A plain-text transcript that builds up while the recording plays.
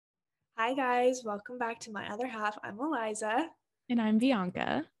Hi guys, welcome back to My Other Half. I'm Eliza. And I'm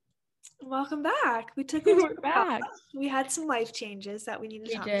Bianca. Welcome back. We took a We're back. We had some life changes that we need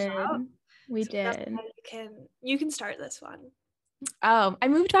to talk did. about. We did. You can start this one. Oh, I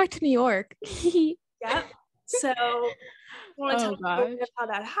moved back to New York. Yeah. So want to tell me a little bit how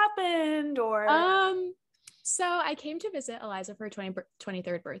that happened or So I came to visit Eliza for her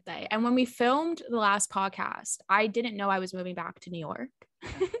 23rd birthday. And when we filmed the last podcast, I didn't know I was moving back to New York.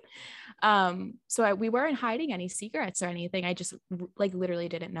 We weren't hiding any secrets or anything. I just literally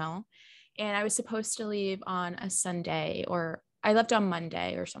didn't know. And I was supposed to leave on a Sunday, or I left on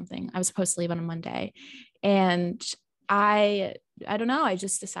Monday or something. I was supposed to leave on a Monday. And I don't know. I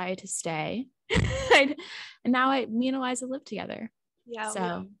just decided to stay. And now me and Eliza live together. Yeah, so we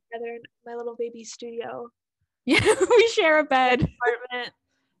live together in my little baby studio. Yeah, we share a bed. Apartment.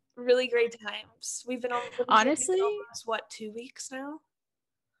 Really great times. We've been on honestly almost 2 weeks now.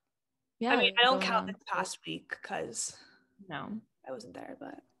 Yeah, I mean, I don't count this past week because no, I wasn't there,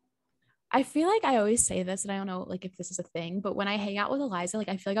 but I feel like I always say this, and I don't know if this is a thing, but when I hang out with Eliza,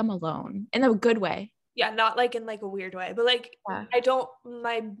 I feel like I'm alone in a good way. Yeah, not in a weird way, but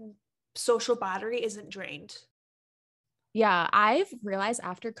my social battery isn't drained. Yeah, I've realized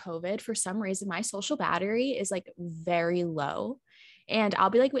after COVID, for some reason, my social battery is very low. And I'll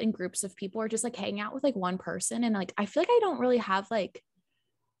be in groups of people or just hanging out with one person. And I feel like I don't really have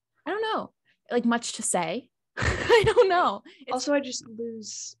I don't know, much to say. I don't know. Also, I just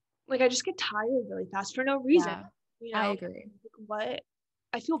lose, I just get tired really fast for no reason. Yeah, I agree. What?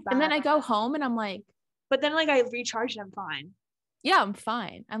 I feel bad. And then I go home and I'm but then I recharge and I'm fine. Yeah, I'm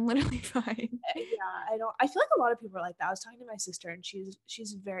fine. I'm literally fine. Yeah, I feel like a lot of people are like that. I was talking to my sister and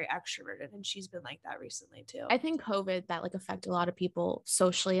she's very extroverted and she's been like that recently too. I think COVID that affected a lot of people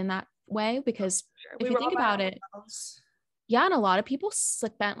socially in that way, because if you think about it, yeah, and a lot of people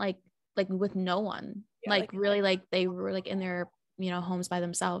spent with no one, really they were in their homes by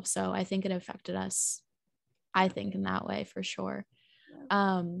themselves. So I think it affected us, I think, in that way for sure.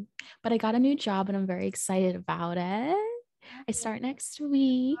 Yeah. But I got a new job and I'm very excited about it. I start next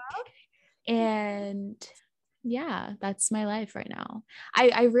week, and yeah, that's my life right now.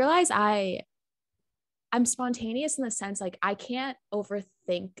 I realize I'm spontaneous in the sense I can't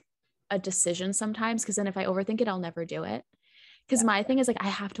overthink a decision sometimes, because then if I overthink it, I'll never do it. Because my thing is I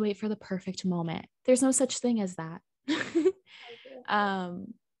have to wait for the perfect moment. There's no such thing as that.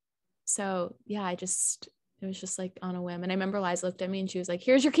 So yeah, it was just on a whim. And I remember Liza looked at me and she was like,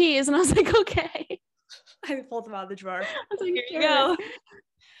 "Here's your keys," and I was like, "Okay." I pulled them out of the drawer. I was like, "Here you go."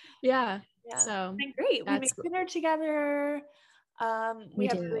 Yeah. So great. We make dinner together. We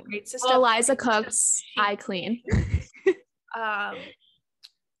have a really great system. Well, Eliza cooks, I clean.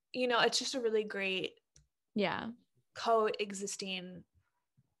 It's just a really great coexisting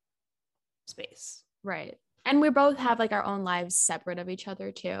space. Right. And we both have our own lives separate of each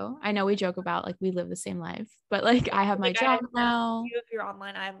other too. I know we joke about we live the same life, but I have my job now. You have your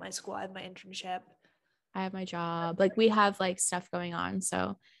online, I have my school, I have my internship. I have my job. We have stuff going on.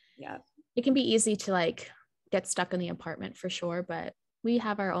 So yeah, it can be easy to get stuck in the apartment for sure, but we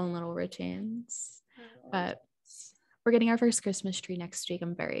have our own little routines. But we're getting our first Christmas tree next week.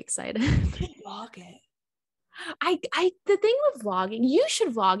 I'm very excited. Vlog it. The thing with vlogging, you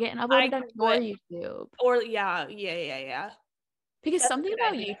should vlog it and upload it on your YouTube. Or yeah. Because something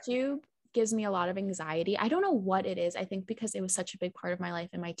about YouTube gives me a lot of anxiety. I don't know what it is. I think because it was such a big part of my life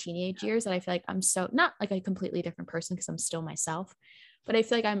in my teenage years that I feel I'm so not a completely different person, because I'm still myself, but I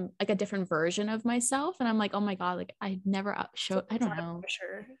feel I'm a different version of myself. And I'm oh my God, I never show. I don't know.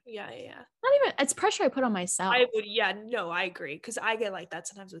 Pressure. Yeah. Not even, it's pressure I put on myself. I would. Yeah. No, I agree. Because I get that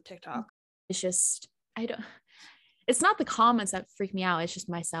sometimes with TikTok. It's just, it's not the comments that freak me out. It's just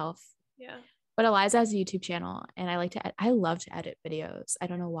myself. Yeah. But Eliza has a YouTube channel and I love to edit videos. I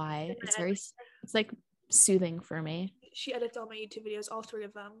don't know why. It's soothing for me. She edits all my YouTube videos, all 3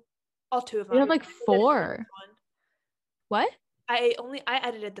 of them. All 2 of them. You have 4. What? I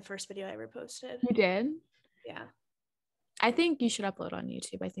edited the first video I ever posted. You did? Yeah. I think you should upload on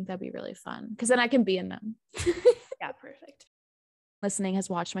YouTube. I think that'd be really fun, because then I can be in them. Yeah, perfect. Listening has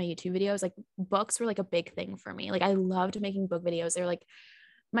watched my YouTube videos. Books were a big thing for me. I loved making book videos. They're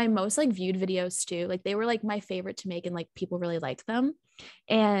my most viewed videos too. They were my favorite to make, and people really liked them.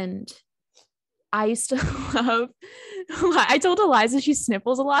 And I used to love, I told Eliza she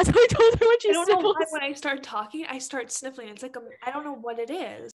sniffles a lot. So I told her when she sniffles. When I start talking, I start sniffling. It's I don't know what it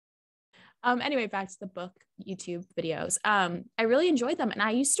is. Anyway, back to the book YouTube videos. I really enjoyed them. And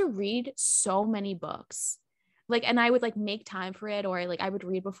I used to read so many books. Like, and I would like make time for it, or I would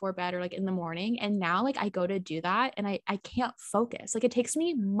read before bed or like in the morning. And now like I go to do that and I can't focus. Like it takes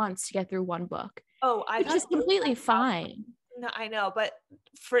me months to get through one book. Oh, which is completely fine. No, I know, but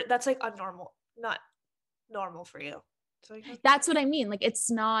that's like not normal for you. So that's what I mean. Like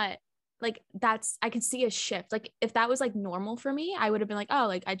it's not like I could see a shift. Like if that was like normal for me, I would have been like, oh,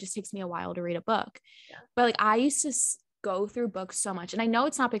 like it just takes me a while to read a book. Yeah. But like I used to go through books so much, and I know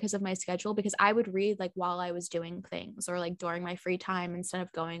it's not because of my schedule, because I would read like while I was doing things or like during my free time instead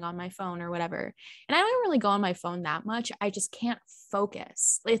of going on my phone or whatever. And I don't really go on my phone that much. I just can't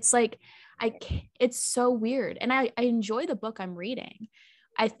focus. It's like it's so weird. And I enjoy the book I'm reading.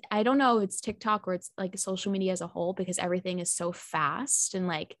 I don't know if it's TikTok or it's like social media as a whole, because everything is so fast and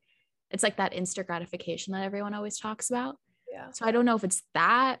like it's like that instant gratification that everyone always talks about. Yeah. So I don't know if it's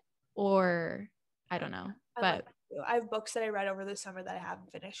that or I don't know. But I have books that I read over the summer that I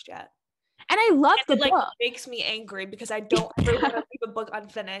haven't finished yet. And I love the book. Like makes me angry because I don't ever want to leave a book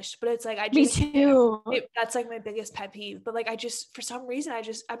unfinished. But it's like me too. That's like my biggest pet peeve. But like I just, for some reason,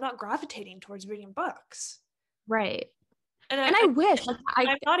 I'm not gravitating towards reading books. Right. And I wish like,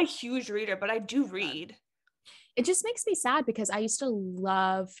 I'm not a huge reader, but I do read. It just makes me sad because I used to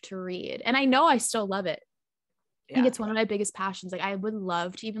love to read, and I know I still love it. Yeah. I think it's one of my biggest passions. Like I would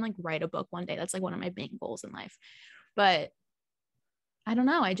love to even like write a book one day. That's like one of my main goals in life. But I don't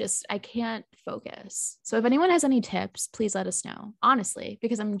know. I can't focus. So if anyone has any tips, please let us know. Honestly,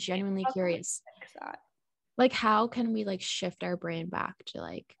 because I'm genuinely curious. Like how can we like shift our brain back to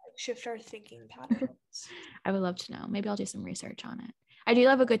like shift our thinking patterns? I would love to know. Maybe I'll do some research on it. I do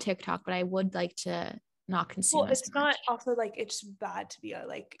love a good TikTok, but I would like to not consume. Well, it's not also like it's bad to be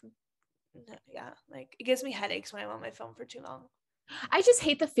like, yeah, like it gives me headaches when I'm on my phone for too long. I just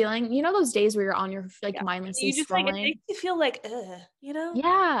hate the feeling, you know, those days where you're on your like mindlessly you just scrolling. Like, it makes you feel like, you know?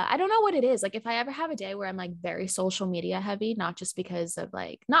 Yeah, I don't know what it is. Like if I ever have a day where I'm like very social media heavy, not just because of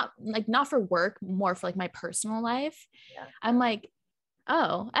like not for work, more for like my personal life. Yeah. I'm like,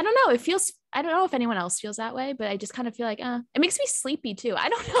 oh, I don't know. I don't know if anyone else feels that way, but I just kind of feel like, it makes me sleepy too. I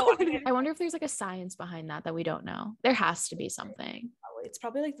don't know. I wonder if there's like a science behind that we don't know. There has to be something. It's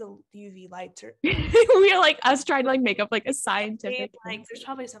probably like the UV lights or we are like us trying to like make up like a scientific. Like there's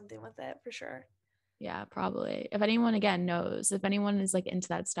probably something with it for sure. Yeah, probably. If anyone again knows, if anyone is like into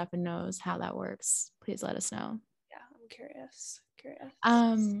that stuff and knows how that works, please let us know. Yeah, I'm curious.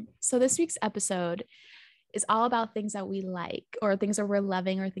 So this week's episode is all about things that we like or things that we're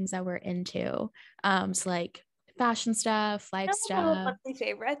loving or things that we're into. So like fashion stuff, life stuff. Monthly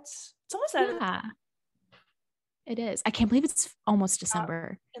favorites. It's almost out of the It is. I can't believe it's almost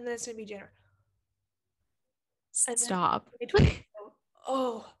December. And then it's gonna be January. Stop.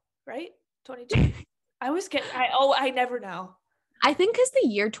 Right? 22. I never know. I think because the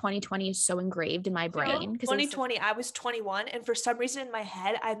year 2020 is so engraved in my brain. 2020, I was 21, and for some reason in my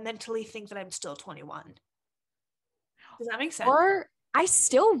head, I mentally think that I'm still 21. Does that make sense? Or I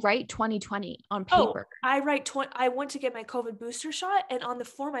still write 2020 on paper. I write I went to get my COVID booster shot, and on the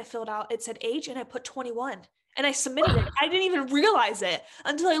form I filled out, it said age, and I put 21. And I submitted it. I didn't even realize it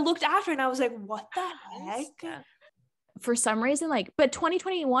until I looked after, and I was like, what the heck? For some reason, but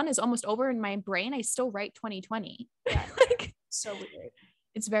 2021 is almost over in my brain. I still write 2020. Yeah, so weird.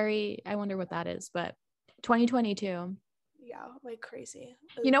 It's I wonder what that is, but 2022. Yeah, like crazy.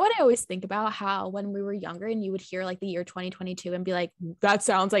 You know what I always think about? How when we were younger and you would hear like the year 2022 and be like, that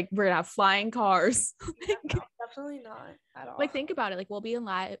sounds like we're gonna have flying cars. No, definitely not at all. Like think about it. Like we'll be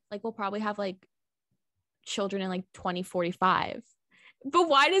alive. Like we'll probably have like children in like 2045. But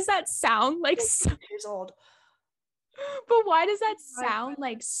why does that sound like 6 years old? But why does that sound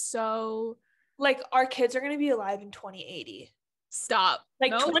like so? Like our kids are gonna be alive in 2080. Stop.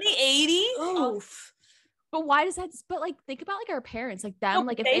 Like 2080? Oof. But why does that? But like, think about like our parents, like them,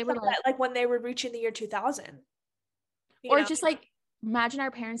 like if they were like when they were reaching the year 2000, or just like imagine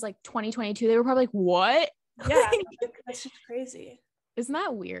our parents like 2022. They were probably like, what? Yeah, that's just crazy. Isn't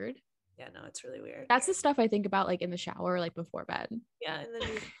that weird? Yeah, no, it's really weird. That's the stuff I think about like in the shower, like before bed. Yeah, and then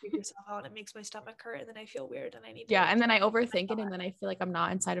you freak yourself out, and it makes my stomach hurt, and then I feel weird, and I need to. Yeah, and then I overthink it, and then I feel like I'm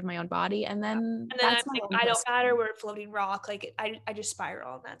not inside of my own body, and then that's like, I don't matter. We're a floating rock. Like I just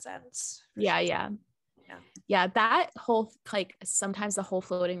spiral in that sense. Yeah. That whole like sometimes the whole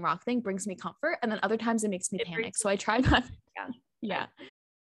floating rock thing brings me comfort, and then other times it makes me panic. So I try not. Yeah.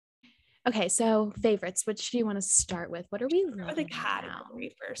 Okay, so favorites. Which do you want to start with? What are we loving the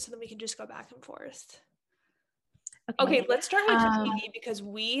category first, so then we can just go back and forth. Okay, let's start with TV because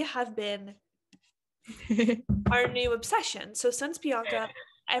we have been our new obsession. So since Bianca,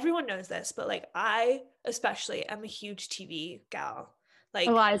 everyone knows this, but like I especially am a huge TV gal. Like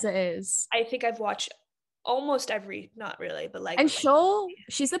Eliza is. I think I've watched almost every, not really, but like. And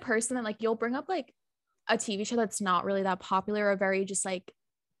she's the person that like you'll bring up like a TV show that's not really that popular or very just like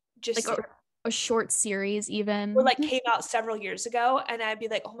a short series even. Or like came out several years ago and I'd be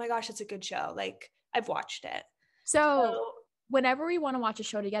like, oh my gosh, it's a good show. Like I've watched it. So whenever we want to watch a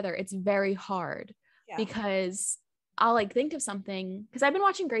show together, it's very hard because I'll like think of something because I've been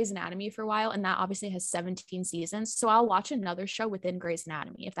watching Grey's Anatomy for a while and that obviously has 17 seasons. So I'll watch another show within Grey's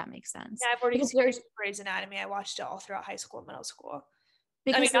Anatomy, if that makes sense. Yeah, I've already seen Grey's Anatomy. I watched it all throughout high school and middle school.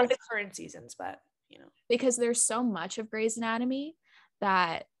 Because I mean, not the current seasons, but you know. Because there's so much of Grey's Anatomy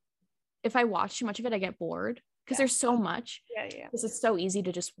that if I watch too much of it, I get bored because there's so much. Yeah. Because it's so easy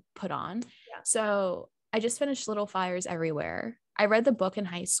to just put on. Yeah. So I just finished Little Fires Everywhere. I read the book in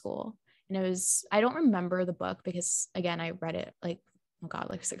high school and it was, I don't remember the book because again, I read it like, oh God,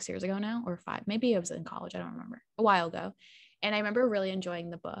 like 6 years ago now or 5, maybe it was in college. I don't remember, a while ago. And I remember really enjoying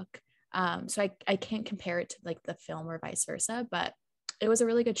the book. So I can't compare it to like the film or vice versa, but it was a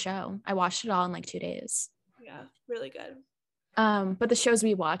really good show. I watched it all in like 2 days. Yeah, really good. But the shows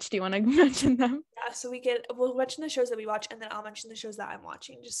we watch, do you want to mention them? Yeah, so we'll mention the shows that we watch and then I'll mention the shows that I'm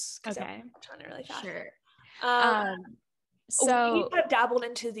watching just because I'm trying to really fast. Sure. So we have dabbled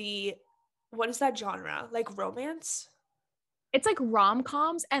into what is that genre? Like romance? It's like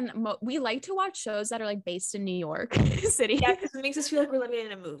rom-coms and we like to watch shows that are like based in New York City. Yeah, because it makes us feel like we're living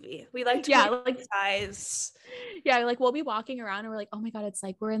in a movie. We like to like we'll be walking around and we're like, oh my God, it's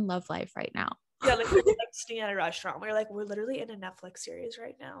like we're in Love Life right now. Yeah, like we're like sitting at a restaurant. We're like, we're literally in a Netflix series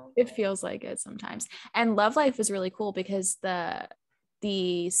right now. It feels like it sometimes. And Love Life is really cool because the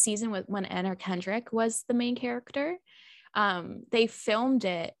season when Anna Kendrick was the main character, they filmed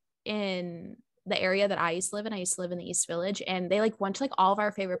it in the area that I used to live in. I used to live in the East Village and they like went to like all of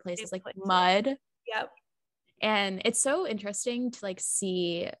our favorite places, like Mud. Yep. And it's so interesting to like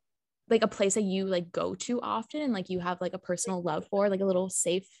see like a place that you like go to often and like you have like a personal love for, like a little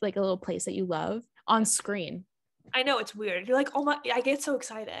safe, like a little place that you love on screen. I know, it's weird. You're like, oh my, I get so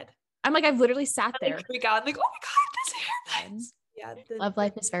excited. I'm like, I've literally sat there. Freak out. I'm like, oh my God, this hair. Yeah. Love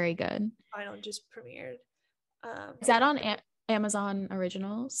Life is very good. Final just premiered. Is that on Amazon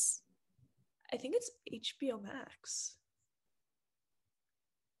Originals? I think it's HBO Max.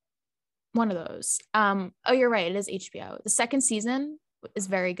 One of those. Oh, you're right. It is HBO. The second season is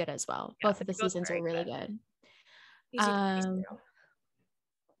very good as well. Yeah, both of the seasons are really good.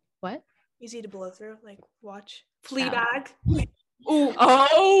 What? Easy to blow through. Like watch Fleabag.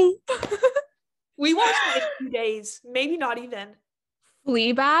 Oh. We watched it in 2 days. Maybe not even.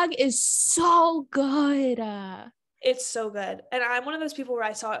 Fleabag is so good. It's so good. And I'm one of those people where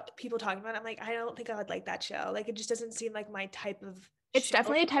I saw people talking about it. I'm like, I don't think I would like that show. Like, it just doesn't seem like my type of It's show.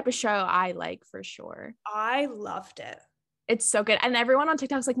 Definitely a type of show I like for sure. I loved it. It's so good. And everyone on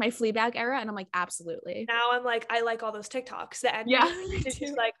TikTok's like my Fleabag era. And I'm like, absolutely. Now I'm like, I like all those TikToks. The ending is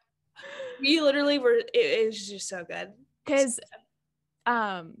just like, we literally were, it is just so good. Because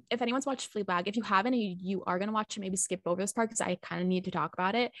if anyone's watched Fleabag, if you haven't, you are going to watch it, maybe skip over this part because I kind of need to talk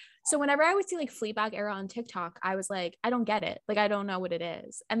about it. So whenever I would see like Fleabag era on TikTok, I was like, I don't get it. Like, I don't know what it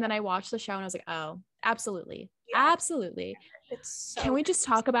is. And then I watched the show and I was like, oh, absolutely. Yeah. Absolutely. It's so Can we just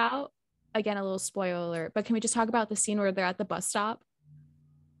talk about, again, a little spoiler alert, but can we just talk about the scene where they're at the bus stop?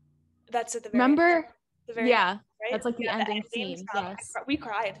 That's at the very Remember? End, the very yeah. end, right? That's like the ending scene. Yes. We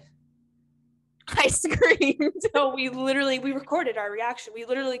cried. I screamed. No, we recorded our reaction. We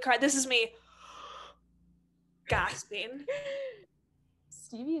literally cried. This is me gasping.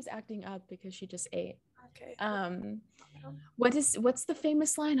 Stevie is acting up because she just ate. Okay. What's the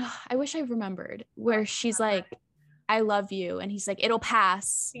famous line? Oh, I wish I remembered. Where she's like, I love you. And he's like, it'll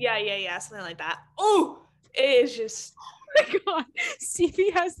pass. Yeah. Something like that. Oh, it is just. Oh my God.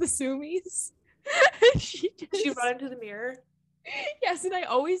 Stevie has the zoomies. She ran into the mirror. Yes, and I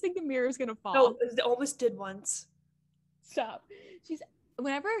always think the mirror is gonna fall. No, it almost did once. Stop.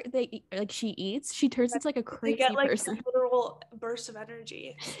 Whenever she eats, she turns into like a crazy person. A literal burst of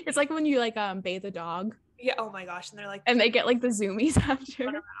energy. It's like when you like bathe a dog. Yeah. Oh my gosh, and they're like. And they get like the zoomies after.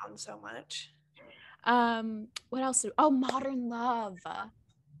 Run around so much. What else? Modern Love.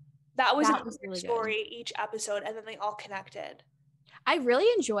 That was a really story good. Each episode, and then they all connected. I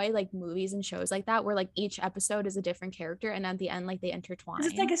really enjoy like movies and shows like that where like each episode is a different character and at the end like they intertwine.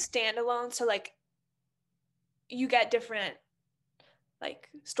 It's like a standalone, so like you get different like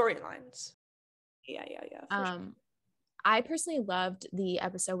storylines. Yeah. Sure. I personally loved the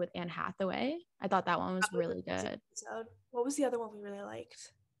episode with Anne Hathaway. I thought that one was really good. What was the other one we really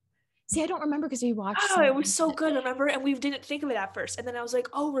liked? See, I don't remember because we watched. Oh, it was so good, remember? And we didn't think of it at first. And then I was like,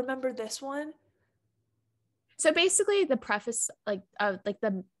 oh, remember this one? So basically the preface, like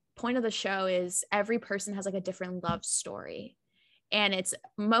the point of the show is every person has like a different love story, and it's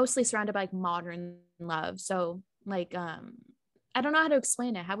mostly surrounded by like modern love. So like I don't know how to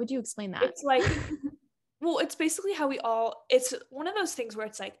explain it. How would you explain that? It's like well, it's basically how it's one of those things where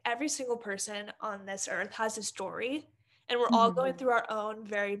it's like every single person on this earth has a story, and we're all going through our own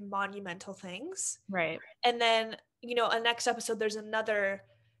very monumental things. Right. And then, you know, a next episode, there's another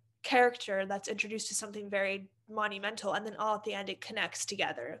character that's introduced to something very monumental, and then all at the end it connects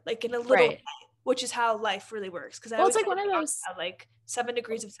together, like in a little way, which is how life really works. Because it's like one of those like 7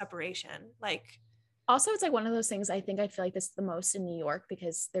 degrees of separation. Like also it's like one of those things I feel like this the most in New York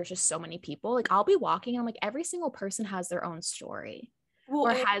because there's just so many people. Like I'll be walking and I'm like every single person has their own story. Well,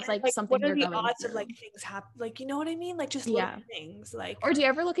 or has like something. What are the odds of like things happen? Like, you know what I mean? Like just little things. Like, or do you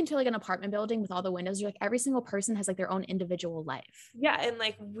ever look into like an apartment building with all the windows? You're like every single person has like their own individual life. Yeah, and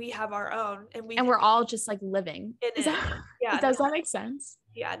like we have our own, and we're all just like living. Does that make sense?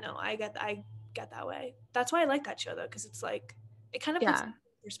 Yeah, no, I get that way. That's why I like that show though, because it's like it kind of puts in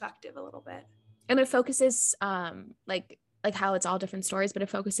perspective a little bit. And it focuses like how it's all different stories, but it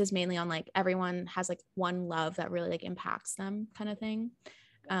focuses mainly on like everyone has like one love that really like impacts them kind of thing.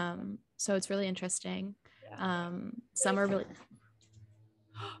 So it's really interesting. Some are really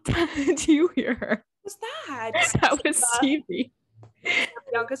do you hear her? What's that? That was Stevie.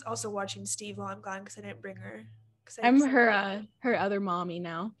 Bianca's also watching Steve while I'm gone because I didn't bring her. I'm her other mommy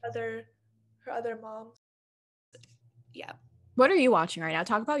now. Her other mom. Yeah. What are you watching right now?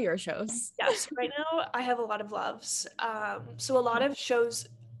 Talk about your shows. Yes, right now I have a lot of loves. So a lot of shows,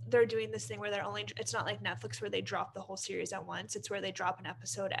 they're doing this thing where it's not like Netflix where they drop the whole series at once. It's where they drop an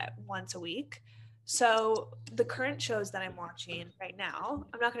episode at once a week. So the current shows that I'm watching right now,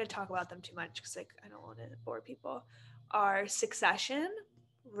 I'm not going to talk about them too much because like I don't want to bore people, are Succession,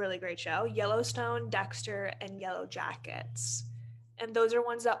 really great show, Yellowstone, Dexter, and Yellow Jackets. And those are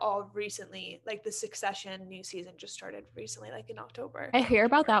ones that all recently, like the Succession new season just started recently, like in October. I hear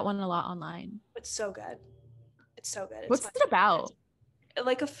about that one a lot online. It's so good. It's so good. What's it about?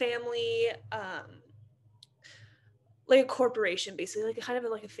 Like a family, like a corporation, basically, like kind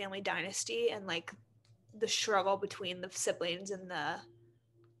of like a family dynasty, and like the struggle between the siblings and the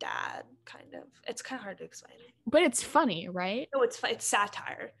dad, kind of. It's kind of hard to explain. But it's funny, right? No, it's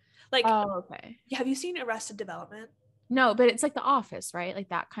satire. Like, oh, okay. Have you seen Arrested Development? No, but it's like The Office, right? Like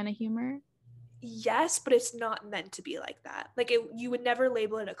that kind of humor. Yes, but it's not meant to be like that. Like you would never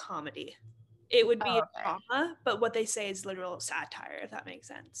label it a comedy. It would be a drama, but what they say is literal satire, if that makes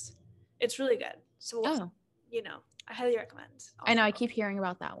sense. It's really good. So, you know, I highly recommend. I know, I keep hearing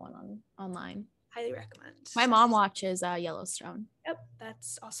about that one online. Highly recommend. My mom watches Yellowstone. Yep,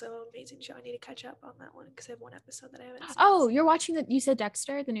 that's also an amazing show. I need to catch up on that one because I have one episode that I haven't seen. Oh, you're watching you said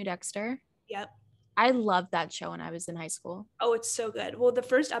Dexter, the new Dexter? Yep. I loved that show when I was in high school. Oh, it's so good. Well, the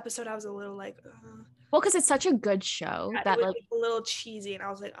first episode I was a little like well, because it's such a good show that it was like a little cheesy, and I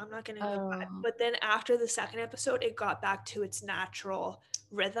was like, I'm not gonna do that. But then after the second episode, it got back to its natural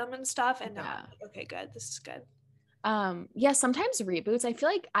rhythm and stuff, and now I'm like, okay, good, this is good. Yeah, sometimes reboots, I feel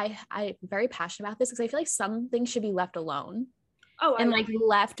like I'm very passionate about this because I feel like some things should be left alone. And like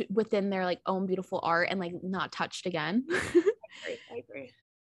left within their like own beautiful art and like not touched again. I agree.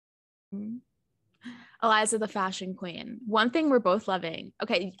 Eliza the Fashion Queen. One thing we're both loving.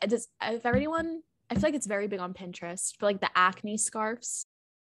 Okay, if everyone, I feel like it's very big on Pinterest for like the acne scarves.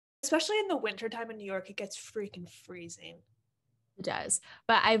 Especially in the wintertime in New York, it gets freaking freezing. It does.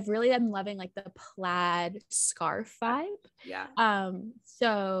 But I've really been loving like the plaid scarf vibe. Yeah.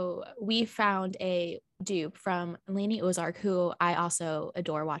 So we found a dupe from Lainey Ozark, who I also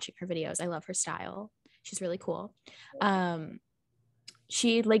adore watching her videos. I love her style. She's really cool.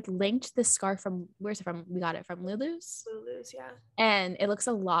 She like linked the scarf from, where's it from? We got it from Lulu's. Lulu's, yeah. And it looks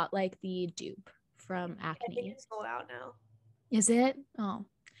a lot like the dupe from Acne. I think it's sold out now. Is it? Oh.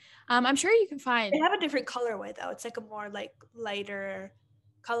 I'm sure you can find. They have a different colorway though. It's like a more like lighter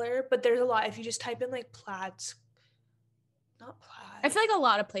color, but there's a lot. If you just type in like plaids, not plaid. I feel like a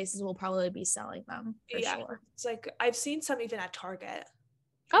lot of places will probably be selling them for sure. It's like I've seen some even at Target.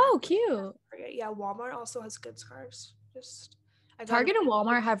 Oh, cute. Yeah, Walmart also has good scarves. Target and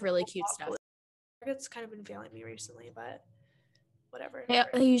Walmart have really cute stuff. Target's kind of been failing me recently, but whatever.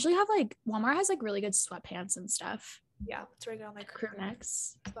 They usually have like Walmart has like really good sweatpants and stuff. Yeah, it's right on my crew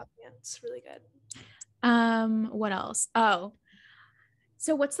necks. Sweatpants, really good. What else? Oh,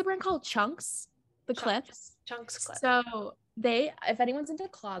 so what's the brand called? Chunks? The clips? Chunks clips. So if anyone's into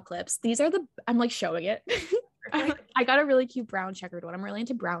claw clips, these are I'm like showing it. I got a really cute brown checkered one. I'm really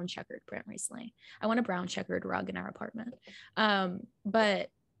into brown checkered print recently. I want a brown checkered rug in our apartment. But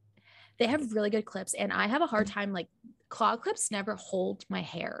they have really good clips, and I have a hard time like claw clips never hold my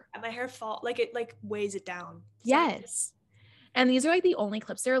hair. And my hair fall, like it like weighs it down. Yes. And these are like the only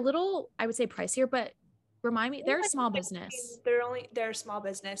clips. They're a little, I would say, pricier, but remind me, they're a small business. They're a small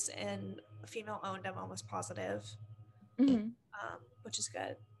business and female owned, I'm almost positive. Which is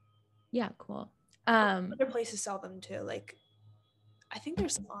good. Yeah, cool. Other places sell them too. Like I think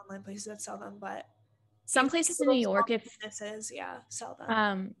there's some online places that sell them, but some places in New York, sell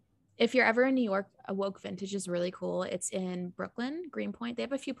them. If you're ever in New York, Awoke Vintage is really cool. It's in Brooklyn, Greenpoint. They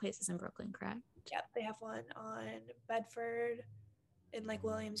have a few places in Brooklyn, correct? Yep, they have one on Bedford, in like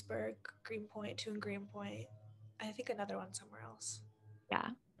Williamsburg, Greenpoint, two in Greenpoint. I think another one somewhere else. Yeah,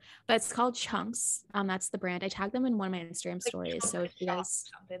 but it's called Chunks. That's the brand. I tagged them in one of my Instagram stories. So if you guys,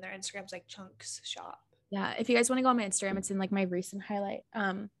 something, their Instagram's like Chunks Shop. Yeah, if you guys want to go on my Instagram, it's in like my recent highlight.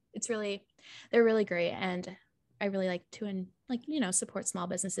 They're really great, and I really like to support small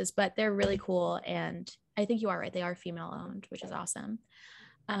businesses, but they're really cool. And I think you are right; they are female owned, which is awesome.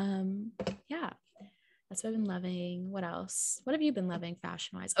 Yeah, that's what I've been loving. What else? What have you been loving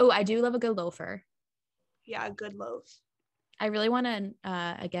fashion wise? Oh, I do love a good loafer. Yeah, a good loaf. I really want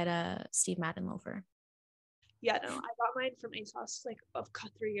to get a Steve Madden loafer. Yeah, no, I got mine from ASOS like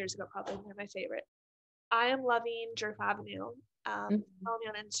 3 years ago, probably one of my favorite. I am loving Jerf Avenue. Follow me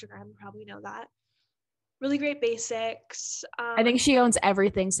on Instagram, you probably know that. Really great basics. I think she owns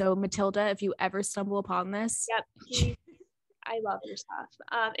everything. So Matilda, if you ever stumble upon this. Yep. I love your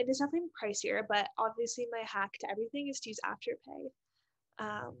stuff. It is definitely pricier, but obviously my hack to everything is to use Afterpay.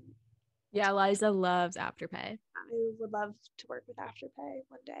 Yeah, Liza loves Afterpay. I would love to work with Afterpay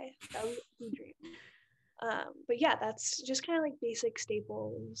one day. That would be a dream. But yeah, that's just kind of like basic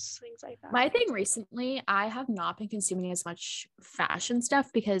staples, things like that. My thing recently, I have not been consuming as much fashion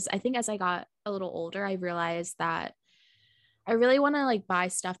stuff because I think as I got a little older, I realized that I really want to like buy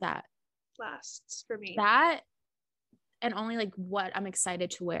stuff that lasts for me. That and only like what I'm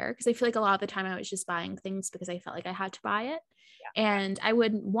excited to wear, because I feel like a lot of the time I was just buying things because I felt like I had to buy it. Yeah. And I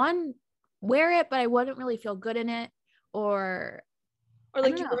would wear it, but I wouldn't really feel good in it, or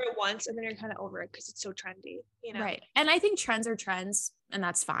like you wear it once and then you're kind of over it because it's so trendy, you know? Right. And I think trends are trends, and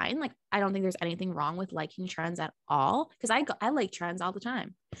that's fine. Like, I don't think there's anything wrong with liking trends at all, because I like trends all the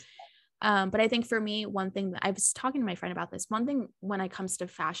time. But I think for me, one thing that I was talking to my friend about this, one thing when it comes to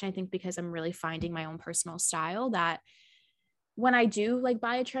fashion, I think because I'm really finding my own personal style, that when I do like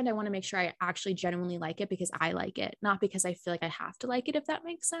buy a trend, I want to make sure I actually genuinely like it because I like it, not because I feel like I have to like it, if that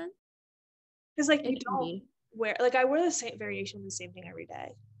makes sense. Because like you don't wear, like I wear the same variation of the same thing every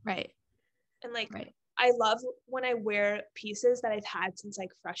day. Right. And like, I love when I wear pieces that I've had since like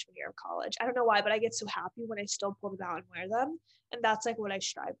freshman year of college. I don't know why, but I get so happy when I still pull them out and wear them. And that's like what I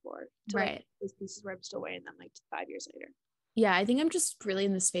strive for. To like those pieces where I'm still wearing them like 5 years later. Yeah, I think I'm just really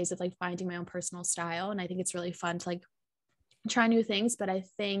in this phase of like finding my own personal style. And I think it's really fun to like try new things. But I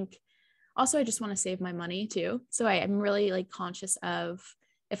think also I just want to save my money too. So I'm really like conscious of,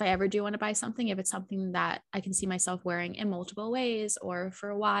 if I ever do want to buy something, if it's something that I can see myself wearing in multiple ways or for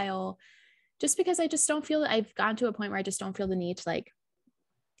a while, just because I just don't feel that I've gotten to a point where I just don't feel the need to like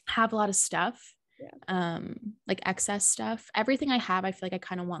have a lot of stuff, like excess stuff. Everything I have, I feel like I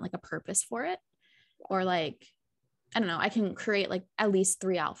kind of want like a purpose for it, or like, I don't know, I can create like at least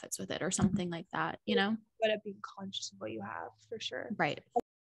 3 outfits with it or something like that, you know? But being conscious of what you have, for sure. Right.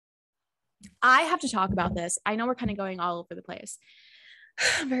 I have to talk about this. I know we're kind of going all over the place.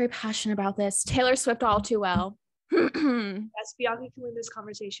 I'm very passionate about this. Taylor Swift, All Too Well. Yes, Bianca can lead this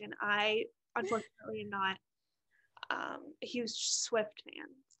conversation. I unfortunately am not a huge Swift fan.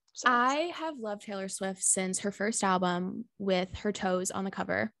 So. I have loved Taylor Swift since her first album with her toes on the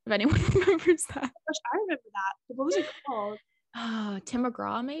cover, if anyone remembers that. I remember that. What was it called? Tim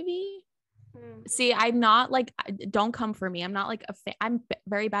McGraw, maybe? See, I'm not like, don't come for me. I'm not like a fan. I'm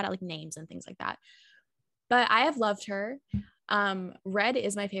very bad at like names and things like that. But I have loved her. Red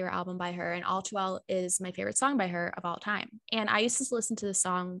is my favorite album by her, and All Too Well is my favorite song by her of all time. And I used to listen to the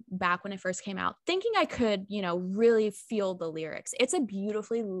song back when it first came out, thinking I could, really feel the lyrics. It's a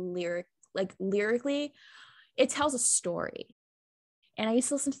beautifully lyrically, it tells a story. And I used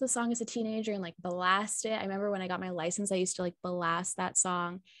to listen to the song as a teenager and like blast it. I remember when I got my license, I used to like blast that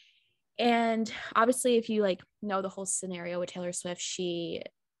song. And obviously, if you like know the whole scenario with Taylor Swift, she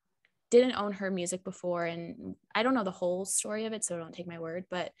didn't own her music before, and I don't know the whole story of it, so don't take my word,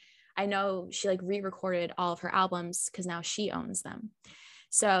 but I know she like re-recorded all of her albums because now she owns them.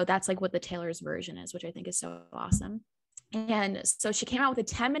 So that's like what the Taylor's version is, which I think is so awesome. And so she came out with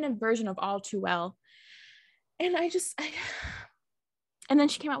a 10-minute version of All Too Well, and and then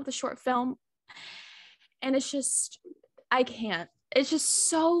she came out with a short film, and it's just, I can't. It's just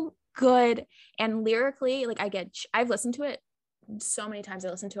so good. And lyrically, like I've listened to it so many times. I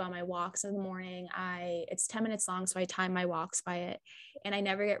listen to it on my walks in the morning. It's 10 minutes long, so I time my walks by it, and I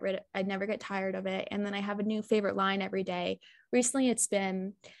never get tired of it. And then I have a new favorite line every day. Recently it's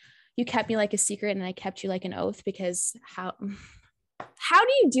been, you kept me like a secret and I kept you like an oath, because how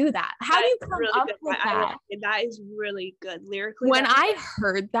do you do that? How do you come really up with that? That is really good lyrically. When I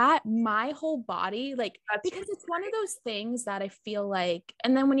heard that, my whole body, like, because it's one of those things that I feel like,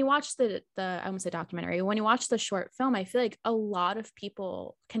 and then when you watch the I almost say documentary, when you watch the short film, I feel like a lot of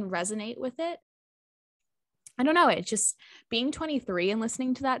people can resonate with it. I don't know. It just, being 23 and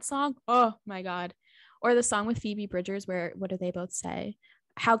listening to that song, oh my God. Or the song with Phoebe Bridgers where, what do they both say?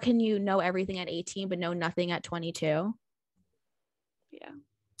 How can you know everything at 18 but know nothing at 22? Yeah.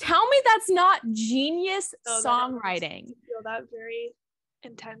 Tell me that's not genius songwriting. I feel that very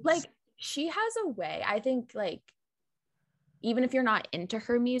intense. Like, she has a way, I think, like, even if you're not into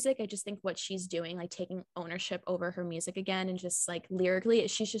her music, I just think what she's doing, like taking ownership over her music again, and just like lyrically,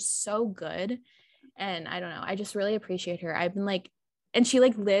 she's just so good. And I don't know, I just really appreciate her. I've been like, and she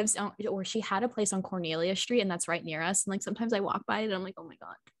like lives on, or she had a place on Cornelia Street, and that's right near us. And like sometimes I walk by it and I'm like, oh my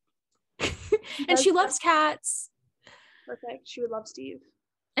God. And she loves cats. Perfect. She would love Steve.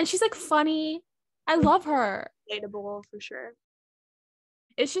 And she's like funny. I love her. Relatable for sure.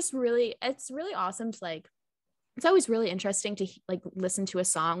 It's really awesome to like, it's always really interesting to like listen to a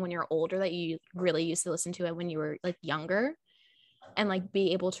song when you're older that you really used to listen to it when you were like younger, and like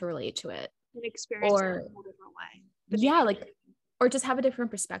be able to relate to it and experience it in a whole different way. Yeah, like, or just have a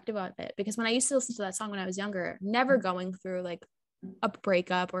different perspective of it. Because when I used to listen to that song when I was younger, never going through like a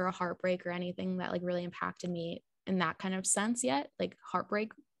breakup or a heartbreak or anything that like really impacted me in that kind of sense yet, like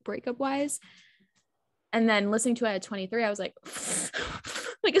breakup wise. And then listening to it at 23, I was like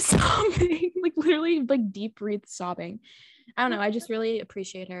like a sobbing, like literally like deep breathed sobbing. I don't know, I just really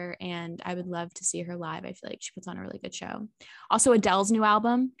appreciate her, and I would love to see her live. I feel like she puts on a really good show. Also, Adele's new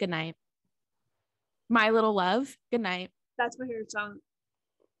album, Good Night. My Little Love, Good Night. That's my favorite song.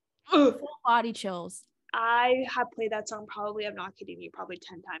 Full body chills. I have played that song probably, I'm not kidding you, probably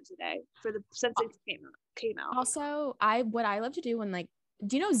 10 times a day since it came out. Also, what I love to do when like,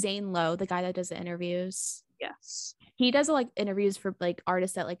 do you know Zane Lowe, the guy that does the interviews? Yes. He does like interviews for like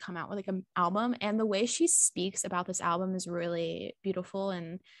artists that like come out with like an album, and the way she speaks about this album is really beautiful,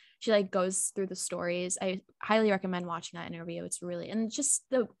 and she like goes through the stories. I highly recommend watching that interview. It's really, and just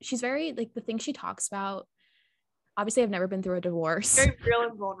she's very like, the things she talks about. Obviously, I've never been through a divorce. Very real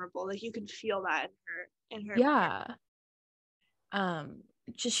and vulnerable. Like you can feel that in her. Yeah.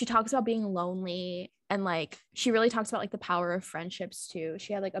 Just she talks about being lonely, and like she really talks about like the power of friendships too.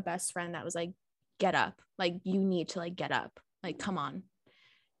 She had like a best friend that was like, get up, like you need to like get up, like come on.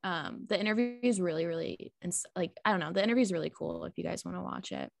 The interview is really, really, like, I don't know, the interview is really cool if you guys want to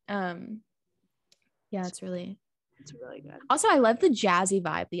watch it. Yeah, it's really good. Also, I love the jazzy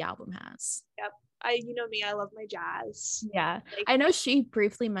vibe the album has. Yep. You know me, I love my jazz. Yeah. Like, I know she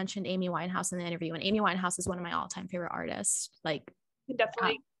briefly mentioned Amy Winehouse in the interview, and Amy Winehouse is one of my all-time favorite artists. Like, you can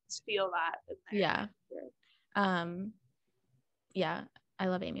definitely feel that in there. Yeah. Yeah, I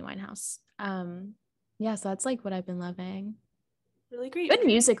love Amy Winehouse. Yeah, so that's like what I've been loving. Really great. Good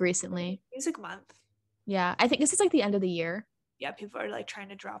music recently. Music month. Yeah, I think this is like the end of the year. Yeah, people are like trying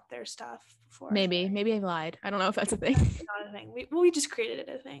to drop their stuff before. Maybe I lied. I don't know if that's a thing. That's not a thing. We just created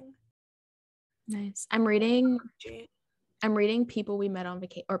a thing. Nice. I'm reading People We Met on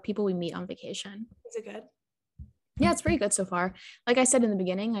Vacation, or People We Meet on Vacation. Is it good? Yeah, it's pretty good so far. Like I said in the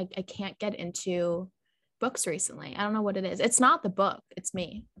beginning, I can't get into books recently. I don't know what it is. It's not the book, it's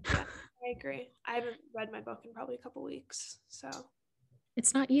me. Yeah, I agree. I haven't read my book in probably a couple weeks, so.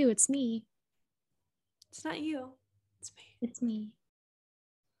 It's not you, it's me. It's not you, it's me. It's me.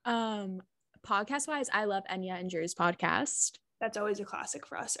 Podcast wise, I love Enya and Drew's podcast. That's always a classic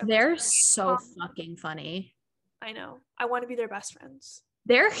for us. They're so fucking funny. I know. I want to be their best friends.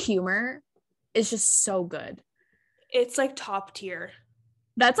 Their humor is just so good. It's like top tier.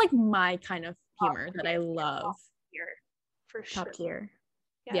 That's like my kind of humor that I love. Top tier, for sure. Top tier.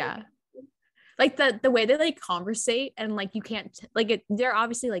 Yeah. Like the way they like conversate, and like you can't like they're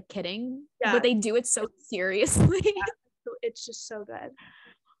obviously like kidding, but they do it so seriously. Yeah. It's just so good.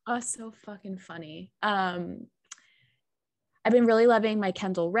 Oh, so fucking funny. I've been really loving my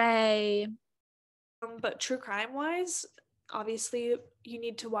Kendall Ray. But true crime wise, obviously you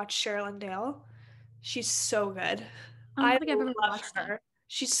need to watch Cheryl and Dale. She's so good. I don't think I've ever watched her.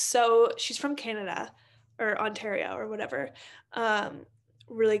 She's from Canada or Ontario or whatever.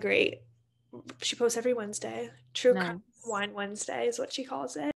 Really great. She posts every Wednesday. True Crime Wine Wednesday is what she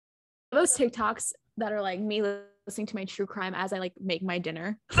calls it. Those TikToks that are like me listening to my true crime as I like make my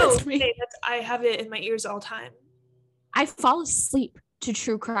dinner. Okay, I have it in my ears all the time. I fall asleep to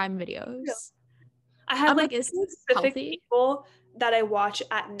true crime videos. Yeah. I have like specific people that I watch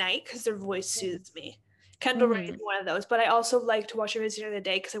at night because their voice soothes me. Kendall Rae is one of those, but I also like to watch her videos during the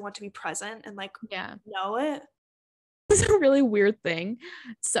day because I want to be present and like know it. This is a really weird thing.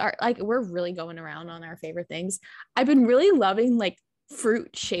 So like we're really going around on our favorite things. I've been really loving like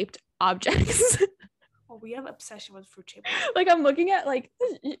fruit shaped objects. Well, we have obsession with fruit shaped. Like I'm looking at like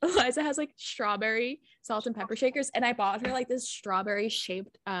Eliza has like strawberry salt and pepper shakers, and I bought her like this strawberry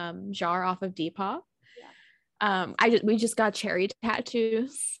shaped jar off of Depop. Yeah. We just got cherry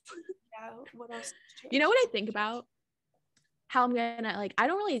tattoos. Yeah. What else? You know what I think about? How I'm gonna like, I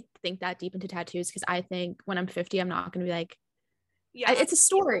don't really think that deep into tattoos because I think when I'm 50, I'm not gonna be like, it's a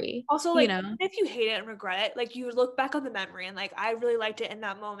story. Also, like, if you hate it and regret it, like you look back on the memory and like, I really liked it in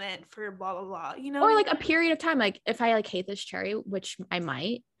that moment for blah blah blah, you know, or like a period of time. Like if I like hate this cherry, which I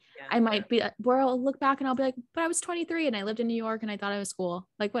might be where I'll look back and I'll be like, but I was 23 and I lived in New York and I thought I was cool,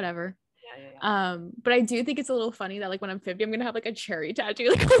 like whatever. But I do think it's a little funny that like when I'm 50, I'm gonna have like a cherry tattoo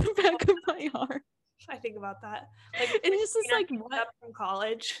like on the back of my arm. I think about that. Like it's just like what from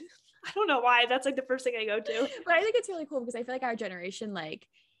college. I don't know why. That's like the first thing I go to. But I think it's really cool because I feel like our generation, like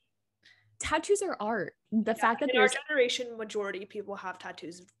tattoos are art. The fact that in our generation, majority of people have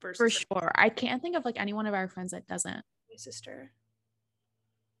tattoos for sure. I can't think of like any one of our friends that doesn't. My sister.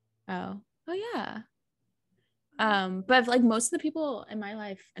 Oh yeah. But like most of the people in my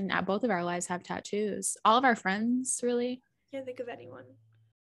life and both of our lives have tattoos. All of our friends, really. Can't think of anyone.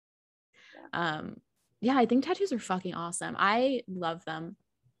 Yeah, I think tattoos are fucking awesome. I love them.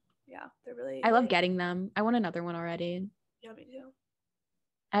 Yeah, they're really. I love getting them. I want another one already. Yeah, me too.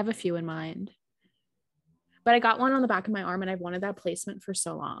 I have a few in mind, but I got one on the back of my arm, and I've wanted that placement for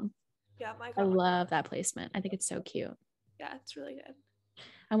so long. Yeah, I love that placement. I think it's so cute. Yeah, it's really good.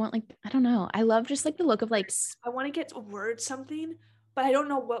 I want like, I don't know. I love just like the look of like. I want to get to word something, but I don't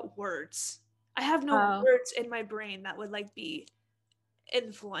know what words. I have no words in my brain that would like be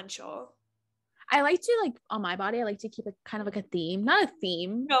influential. I like to like on my body, I like to keep it kind of like a theme, not a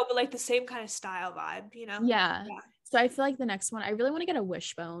theme. No, but like the same kind of style vibe, you know? Yeah. So I feel like the next one, I really want to get a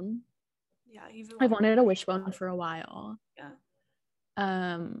wishbone. Yeah. I've wanted a wishbone for a while.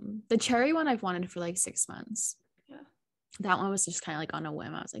 Yeah. The cherry one I've wanted for like 6 months. Yeah. That one was just kind of like on a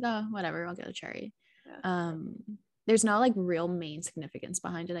whim. I was like, oh, whatever, I'll get a cherry. Yeah. There's no like real main significance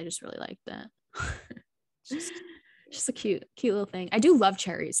behind it. I just really liked it. Just a cute little thing. I do love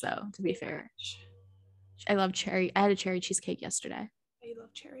cherries though, to be fair. I love cherry. I had a cherry cheesecake yesterday. I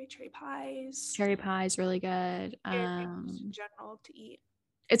love cherry pies. Cherry pie is really good. In general to eat.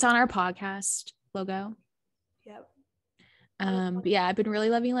 It's on our podcast logo. Yep. But yeah, I've been really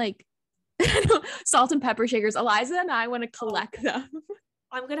loving like salt and pepper shakers. Eliza and I want to collect them.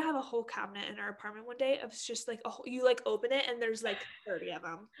 I'm gonna have a whole cabinet in our apartment one day of just like you like open it and there's like 30 of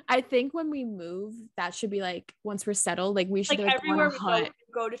them. I think when we move, that should be like once we're settled, like we should like everywhere we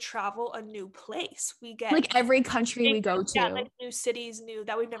go to travel a new place. We get like every country we go to. Yeah, like new cities,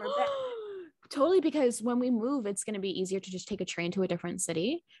 that we've never been. Totally, because when we move, it's gonna be easier to just take a train to a different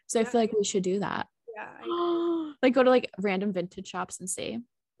city. So I feel like we should do that. Yeah. Like go to like random vintage shops and see.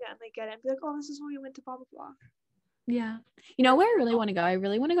 Yeah, and like get it and be like, oh, this is where we went to blah blah blah. Yeah. You know where I really want to go? I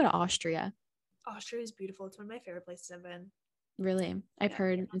really want to go to Austria. Austria is beautiful. It's one of my favorite places I've been. Really? I've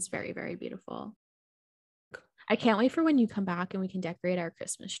heard it's very, very beautiful. I can't wait for when you come back and we can decorate our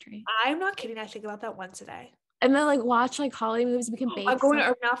Christmas tree. I'm not kidding. I think about that once a day. And then like watch like holiday movies. We can bake. I'm going to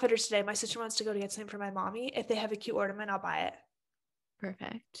Urban Outfitters today. My sister wants to go to get something for my mommy. If they have a cute ornament, I'll buy it.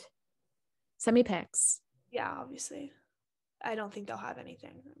 Perfect. Send me pics. Yeah, obviously. I don't think they'll have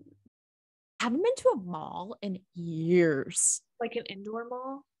anything. I haven't been to a mall in years. Like an indoor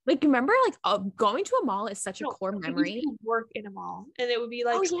mall? Like remember like going to a mall is such a core memory. You work in a mall and it would be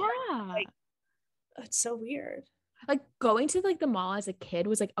like, like it's so weird. Like going to like the mall as a kid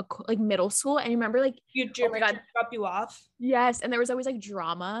was like like middle school, and you remember like oh my god, drop you off. Yes, and there was always like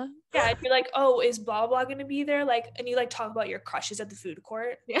drama. Yeah, I'd be like, oh, is blah blah gonna be there? Like, and you like talk about your crushes at the food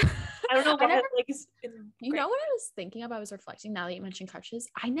court. Yeah, I don't know what you know what I was thinking of. I was reflecting now that you mentioned crushes.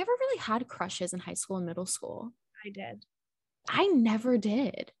 I never really had crushes in high school and middle school. I did. I never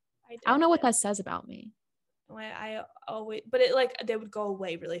did. I don't know what that says about me. I always, but it like they would go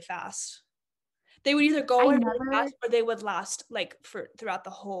away really fast. They would either go away really fast or they would last like throughout the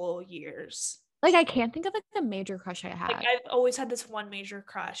whole years. Like I can't think of like the major crush I had. Like I've always had this one major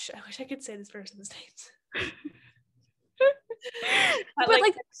crush. I wish I could say this person's names. but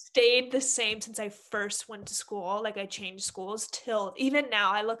like stayed the same since I first went to school. Like I changed schools till even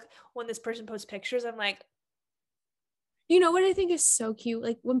now. I look when this person posts pictures, I'm like, You know what I think is so cute?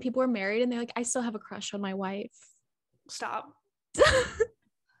 Like when people are married and they're like, I still have a crush on my wife. Stop.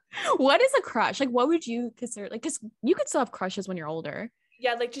 What is a crush? Like, what would you consider? Like, because you could still have crushes when you're older.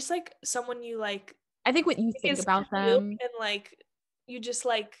 Yeah, like just like someone you like. I think what you think about them, and like you just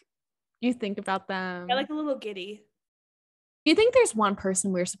like you think about them. Yeah, like a little giddy. Do you think there's one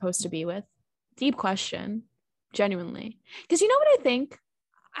person we're supposed to be with? Deep question, genuinely. Because you know what I think?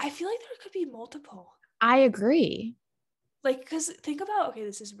 I feel like there could be multiple. I agree. Like, because think about, okay,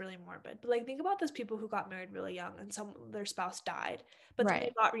 this is really morbid, but like think about those people who got married really young and their spouse died, but then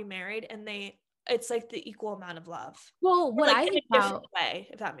they got remarried and it's like the equal amount of love. Well, what I think about way,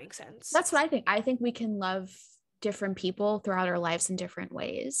 if that makes sense. That's what I think. I think we can love different people throughout our lives in different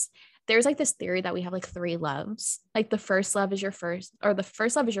ways. There's like this theory that we have like 3 loves. Like the first love is your first, or the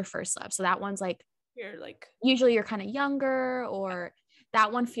first love is your first love. So that one's like, you're like, usually you're kind of younger, or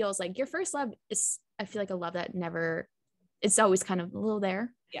that one feels like your first love is, I feel like a love that never, it's always kind of a little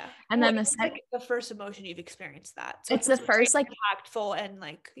there. Yeah. And then the first emotion you've experienced that. So it's the first like impactful and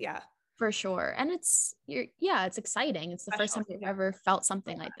like, yeah. For sure. And it's exciting. It's the first time you've ever felt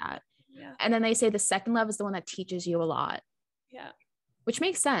something like that. Yeah. And then they say the second love is the one that teaches you a lot. Yeah. Which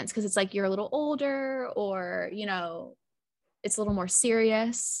makes sense because it's like you're a little older, or, you know, it's a little more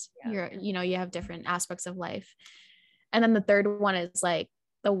serious. Yeah. You have different aspects of life. And then the third one is like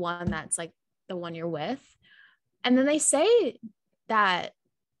the one that's like the one you're with. And then they say that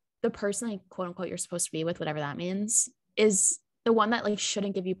the person, like, quote unquote, you're supposed to be with, whatever that means, is the one that like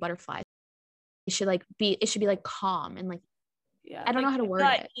shouldn't give you butterflies. It should be like calm and like, yeah, I don't know how to word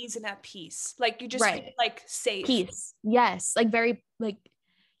it. Ease and at peace. Like you just feel like safe. Peace. Yes. Like very like,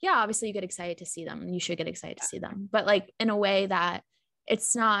 yeah, obviously you get excited to see them and you should get excited to see them, but like in a way that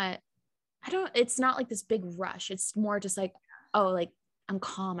it's not like this big rush. It's more just like, oh, like I'm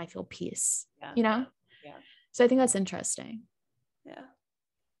calm. I feel peace, you know? Yeah. So I think that's interesting. Yeah.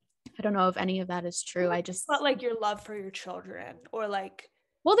 I don't know if any of that is true. I just not like your love for your children, or like,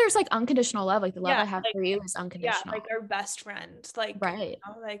 well, there's like unconditional love. Like the love I have for you is unconditional. Yeah, like our best friend, like, right.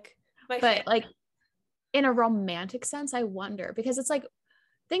 You know, like my but family. Like in a romantic sense, I wonder, because it's like,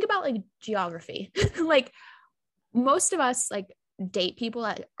 think about like geography. Like most of us like date people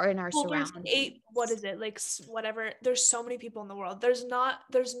that are in our surroundings. What is it? Like whatever. There's so many people in the world. There's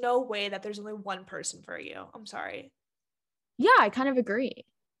no way that there's only one person for you. I'm sorry. Yeah, I kind of agree.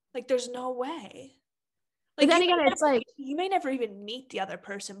 Like there's no way. Like, but then again, it's like you may never even meet the other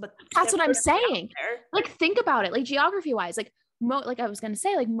person, but that's what I'm saying. Like think about it, like geography wise, like like I was gonna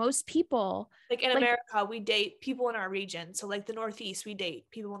say, like most people, like in America, we date people in our region. So like the Northeast, we date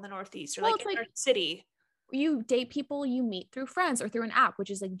people in the Northeast, or like in our city. You date people you meet through friends or through an app,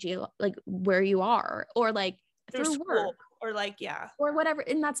 which is like like where you are, or like through school, work, or like or whatever.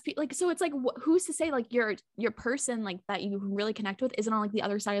 And that's like, so it's like who's to say like your person like that you really connect with isn't on like the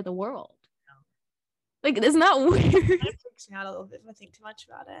other side of the world. Like, isn't that weird? It freaks me out a little bit if I think too much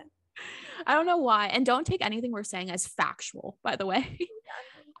about it. I don't know why. And don't take anything we're saying as factual, by the way.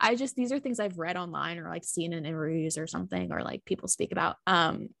 These are things I've read online or like seen in interviews or something, or like people speak about.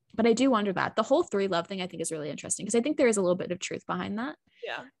 But I do wonder that the whole 3 love thing I think is really interesting, because I think there is a little bit of truth behind that.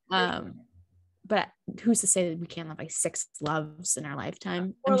 Yeah. But who's to say that we can't have like 6 loves in our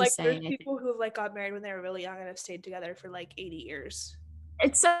lifetime? Or I'm like just saying, there's people who like got married when they were really young and have stayed together for like 80 years.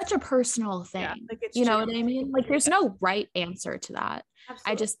 It's such a personal thing. Yeah, like you know what I mean? Like there's no right answer to that.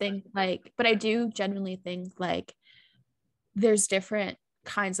 Absolutely. I just think like, but I do genuinely think like there's different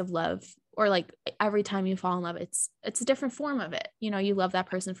kinds of love, or like every time you fall in love, it's a different form of it. You know, you love that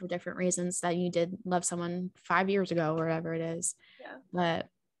person for different reasons that you did love someone 5 years ago, or whatever it is. Yeah. But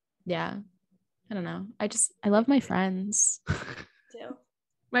yeah, I don't know. I love my friends. Too.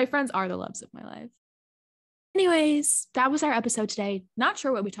 My friends are the loves of my life. Anyways, that was our episode today. Not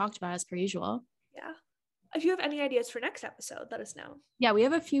sure what we talked about as per usual. Yeah. If you have any ideas for next episode, let us know. Yeah, we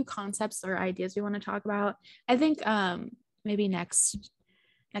have a few concepts or ideas we want to talk about. I think maybe next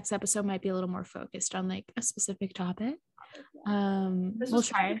episode might be a little more focused on like a specific topic. We'll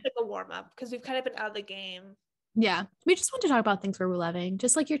try like a warm up, because we've kind of been out of the game. Yeah, we just want to talk about things we're loving,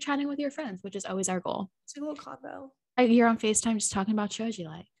 just like you're chatting with your friends, which is always our goal. It's a little combo. Like you're on FaceTime just talking about shows you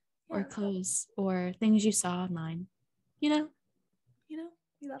like. Or clothes, or things you saw online, you know, we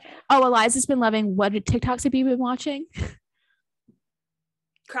love it. Oh, Eliza's been loving, what TikToks have you been watching?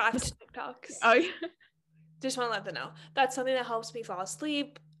 Craft TikToks. Oh yeah. Just want to let them know that's something that helps me fall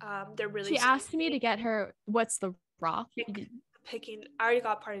asleep. They're really. She asked me to get her. What's the rock? Picking. I already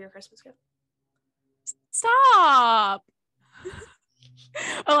got part of your Christmas gift. Stop.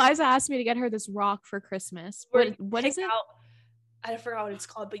 Eliza asked me to get her this rock for Christmas. What is it? I forgot what it's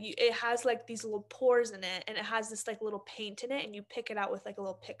called, but it has like these little pores in it, and it has this like little paint in it, and you pick it out with like a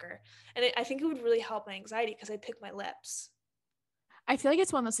little picker. And I think it would really help my anxiety because I pick my lips. I feel like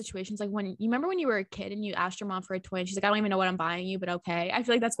it's one of those situations like when you remember when you were a kid and you asked your mom for a toy and she's like, I don't even know what I'm buying you, but okay. I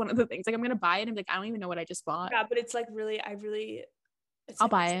feel like that's one of the things. Like I'm gonna buy it and I'm like, I don't even know what I just bought. Yeah, but it's like I'll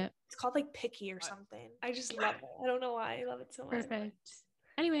buy it. It's called like Picky or something. I just love it. I don't know why I love it so much. Perfect.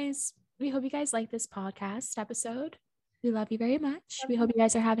 Anyways, we hope you guys like this podcast episode. We love you very much. We hope you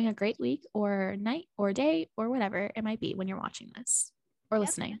guys are having a great week or night or day or whatever it might be when you're watching this or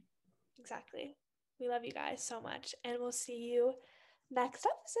listening. Exactly. We love you guys so much, and we'll see you next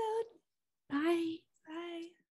episode. Bye. Bye.